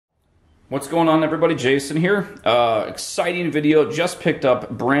What's going on, everybody? Jason here. Exciting video. Just picked up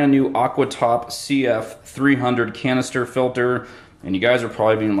brand new Aquatop CF300 canister filter, and you guys are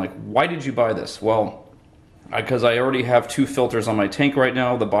probably being like, why did you buy this? Well, because I already have two filters on my tank right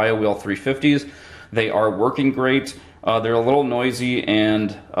now, the BioWheel 350s. They are working great. They're a little noisy,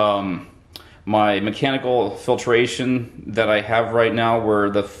 and my mechanical filtration that I have right now, where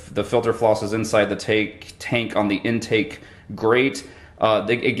the filter floss is inside the tank on the intake grate,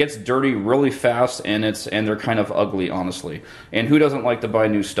 it gets dirty really fast, and they're kind of ugly, honestly. And who doesn't like to buy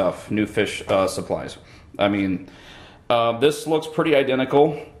new stuff, new fish supplies? I mean, this looks pretty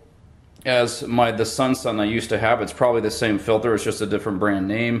identical as the Sun I used to have. It's probably the same filter, it's just a different brand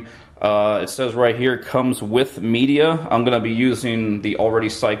name. It says right here, comes with media. I'm going to be using the already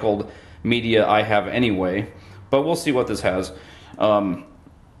cycled media I have anyway, but we'll see what this has.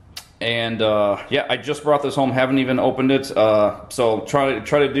 Yeah, I just brought this home, haven't even opened it, so try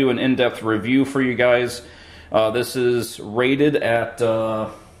to do an in-depth review for you guys. This is rated at,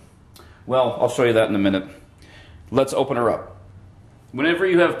 well, I'll show you that in a minute. Let's open her up. Whenever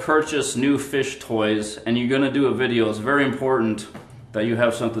you have purchased new fish toys and you're going to do a video, it's very important that you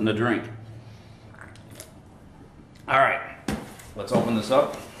have something to drink. Alright, let's open this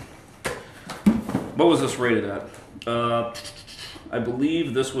up. What was this rated at? I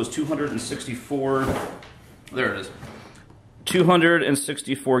believe this was 264, there it is,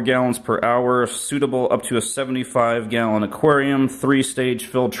 264 gallons per hour, suitable up to a 75-gallon aquarium, 3-stage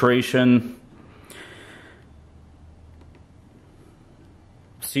filtration,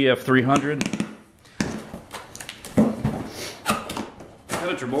 CF300,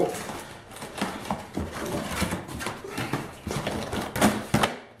 penetrable.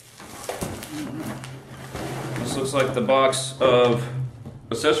 This looks like the box of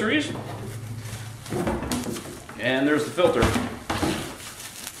accessories, and there's the filter.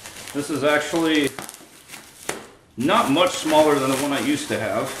 This is actually not much smaller than the one I used to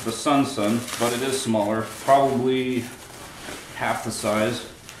have, the Sun, but it is smaller, probably half the size,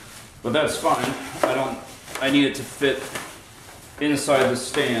 but that's fine. I need it to fit inside the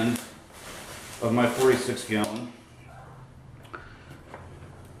stand of my 46-gallon.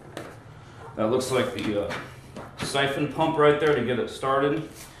 That looks like the siphon pump right there to get it started.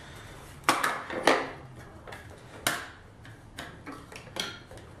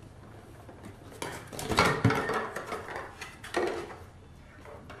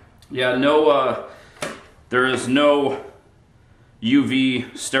 Yeah, there is no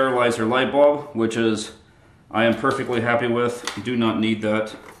UV sterilizer light bulb, which I am perfectly happy with. Do not need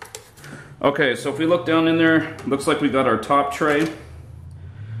that. Okay, so if we look down in there, looks like we got our top tray,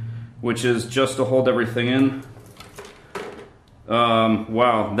 which is just to hold everything in.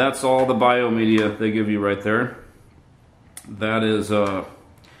 Wow, that's all the biomedia they give you right there. That is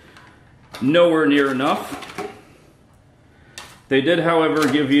nowhere near enough. They did,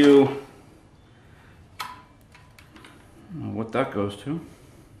 however, give you what that goes to.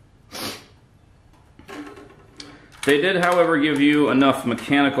 They did, however, give you enough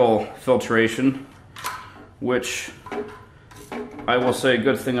mechanical filtration, which I will say a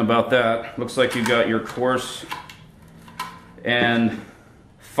good thing about that. Looks like you got your coarse and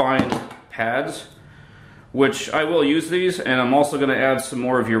fine pads, which I will use these, and I'm also going to add some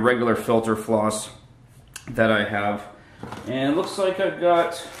more of your regular filter floss that I have. And it looks like I've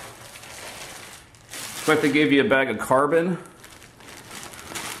got, looks like they gave you a bag of carbon.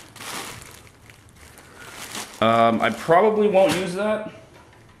 I probably won't use that.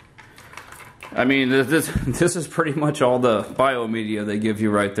 I mean, this is pretty much all the biomedia they give you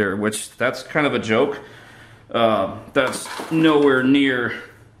right there, which that's kind of a joke. That's nowhere near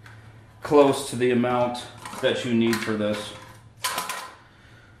close to the amount that you need for this.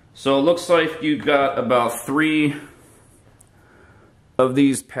 So it looks like you got about 3 of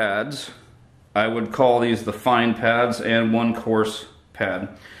these pads. I would call these the fine pads, and 1 coarse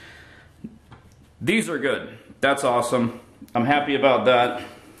pad. These are good. That's awesome. I'm happy about that.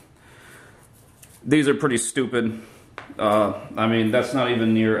 These are pretty stupid. I mean, that's not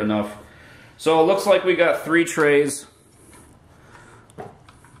even near enough. So it looks like we got 3 trays.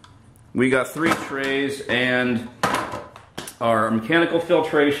 We got 3 trays and our mechanical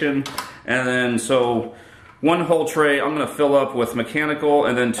filtration, and then so 1 whole tray I'm going to fill up with mechanical,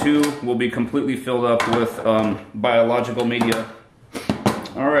 and then 2 will be completely filled up with biological media.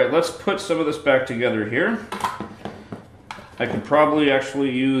 Alright, let's put some of this back together here. I could probably actually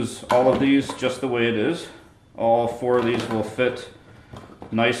use all of these just the way it is. All 4 of these will fit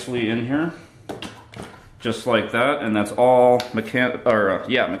nicely in here, just like that, and that's all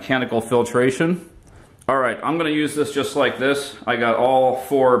mechanical filtration. Alright, I'm going to use this just like this. I got all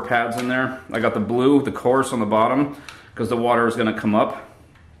 4 pads in there. I got the blue, the coarse on the bottom, because the water is going to come up.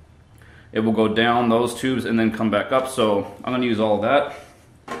 It will go down those tubes and then come back up, so I'm going to use all of that.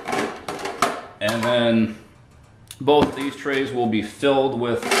 And then both of these trays will be filled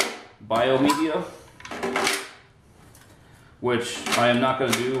with biomedia, which I am not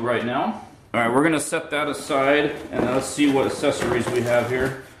going to do right now. Alright, we're going to set that aside, and let's see what accessories we have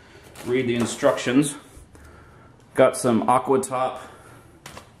here. Read the instructions. Got some Aquatop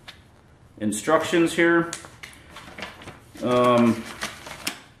instructions here. We'll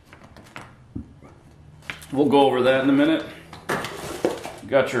go over that in a minute.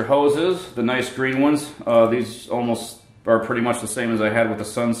 Got your hoses, the nice green ones. These almost are pretty much the same as I had with the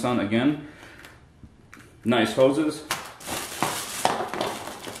Sun again. Nice hoses.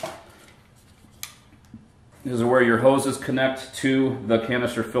 This is where your hoses connect to the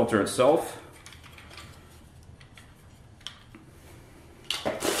canister filter itself.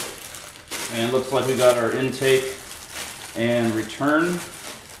 And it looks like we got our intake and return.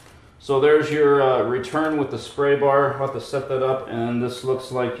 So there's your return with the spray bar. I'll have to set that up, and this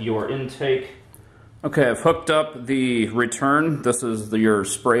looks like your intake. Okay, I've hooked up the return. This is your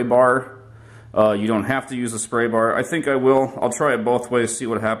spray bar. You don't have to use a spray bar. I think I will. I'll try it both ways, see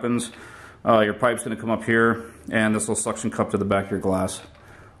what happens. Your pipe's going to come up here, and this will suction cup to the back of your glass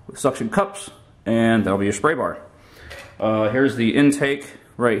with suction cups, and that'll be your spray bar. Here's the intake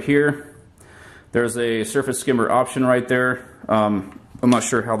right here. There's a surface skimmer option right there. I'm not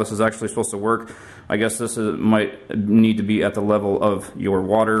sure how this is actually supposed to work. I guess this might need to be at the level of your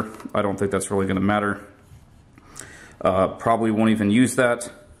water. I don't think that's really going to matter. Probably won't even use that.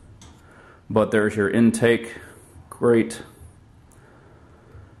 But there's your intake. Great.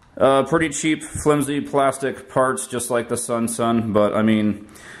 Pretty cheap, flimsy plastic parts, just like the Sun. But I mean,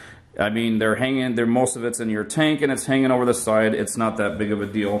 they're hanging. Most of it's in your tank, and it's hanging over the side. It's not that big of a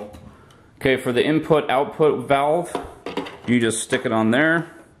deal. Okay, for the input-output valve, you just stick it on there,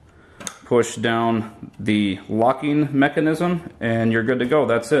 push down the locking mechanism, and you're good to go.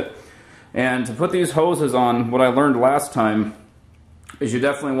 That's it. And to put these hoses on, what I learned last time is you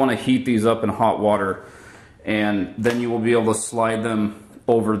definitely want to heat these up in hot water, and then you will be able to slide them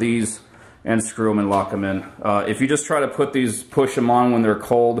over these and screw them and lock them in. If you just try to push them on when they're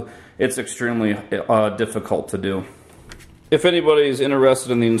cold, it's extremely difficult to do. If anybody's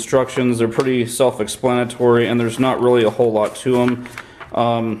interested in the instructions, they're pretty self-explanatory, and there's not really a whole lot to them.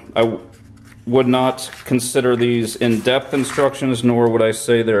 I would not consider these in-depth instructions, nor would I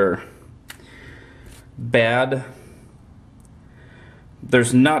say they're bad.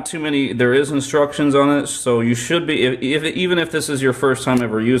 There's not too many. There is instructions on it, so you should be, even if this is your first time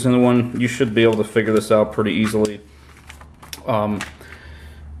ever using one, you should be able to figure this out pretty easily.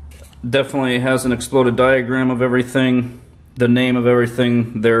 Definitely has an exploded diagram of everything. The name of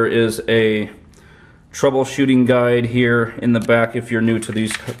everything. There is a troubleshooting guide here in the back if you're new to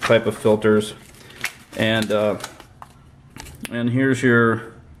these type of filters, and here's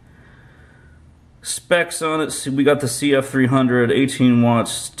your specs on it. We got the CF300, 18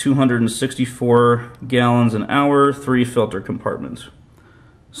 watts, 264 gallons an hour, 3 filter compartments.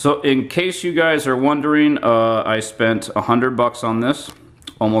 So in case you guys are wondering, I spent $100 on this,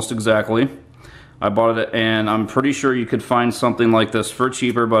 almost exactly. I bought it, and I'm pretty sure you could find something like this for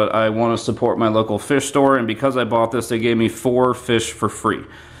cheaper, but I want to support my local fish store, and because I bought this, they gave me 4 fish for free.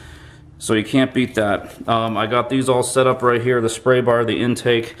 So you can't beat that. I got these all set up right here, the spray bar, the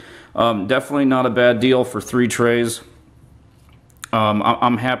intake. Definitely not a bad deal for 3 trays.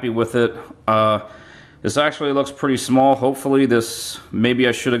 I'm happy with it. This actually looks pretty small. Hopefully maybe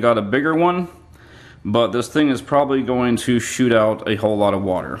I should have got a bigger one, but this thing is probably going to shoot out a whole lot of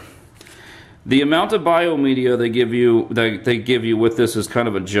water. The amount of biomedia they give you with this is kind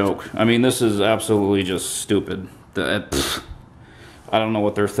of a joke. I mean, this is absolutely just stupid. I don't know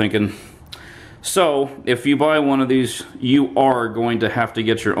what they're thinking. So, if you buy one of these, you are going to have to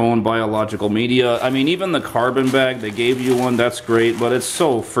get your own biological media. I mean, even the carbon bag, they gave you one, that's great, but it's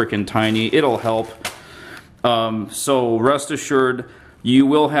so freaking tiny. It'll help. So, rest assured, you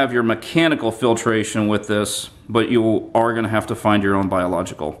will have your mechanical filtration with this, but you are going to have to find your own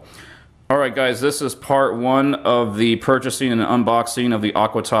biological. Alright guys, this is part 1 of the purchasing and unboxing of the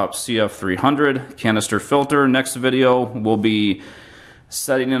Aquatop CF300 canister filter. Next video will be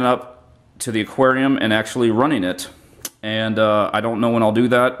setting it up to the aquarium and actually running it. And I don't know when I'll do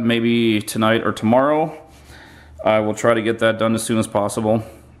that, maybe tonight or tomorrow. I will try to get that done as soon as possible.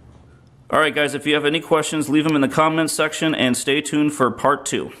 Alright guys, if you have any questions, leave them in the comments section and stay tuned for part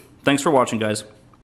 2. Thanks for watching guys.